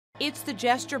It's the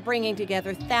gesture bringing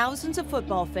together thousands of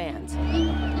football fans.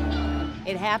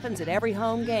 It happens at every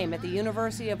home game at the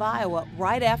University of Iowa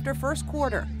right after first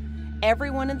quarter.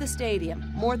 Everyone in the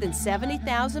stadium, more than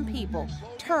 70,000 people,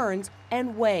 turns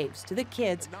and waves to the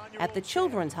kids at the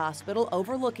Children's Hospital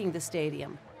overlooking the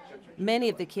stadium. Many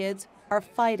of the kids are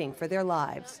fighting for their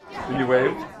lives. Did you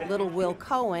wave? Little Will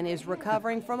Cohen is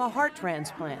recovering from a heart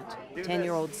transplant.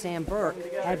 10-year-old Sam Burke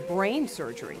had brain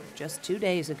surgery just 2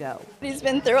 days ago. He's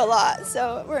been through a lot,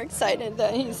 so we're excited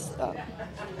that he's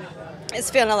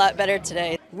feeling a lot better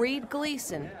today. Reed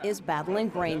Gleason is battling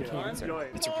brain cancer.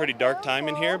 It's a pretty dark time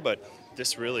in here, but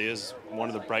this really is one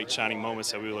of the bright, shining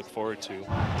moments that we look forward to.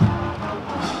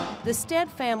 The Stead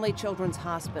Family Children's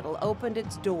Hospital opened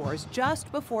its doors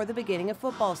just before the beginning of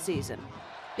football season.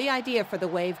 The idea for the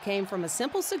wave came from a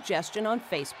simple suggestion on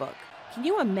Facebook. Can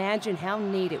you imagine how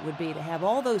neat it would be to have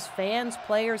all those fans,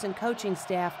 players, and coaching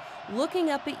staff looking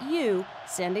up at you,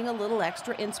 sending a little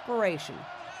extra inspiration?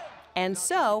 And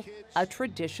so, a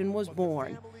tradition was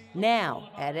born.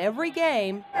 Now, at every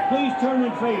game, please turn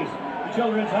and face the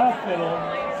Children's Hospital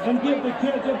and give the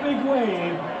kids a big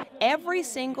wave. Every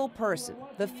single person,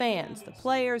 the fans, the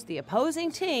players, the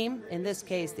opposing team, in this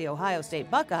case the Ohio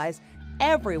State Buckeyes,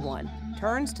 everyone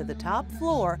turns to the top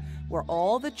floor where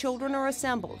all the children are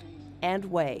assembled and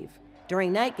wave.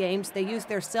 During night games, they use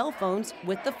their cell phones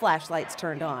with the flashlights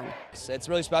turned on. It's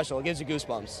really special. It gives you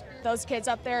goosebumps. Those kids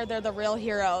up there, they're the real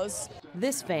heroes.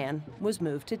 This fan was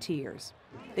moved to tears.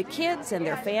 The kids and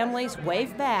their families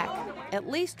wave back, at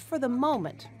least for the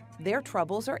moment. Their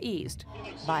troubles are eased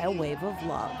by a wave of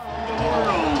love.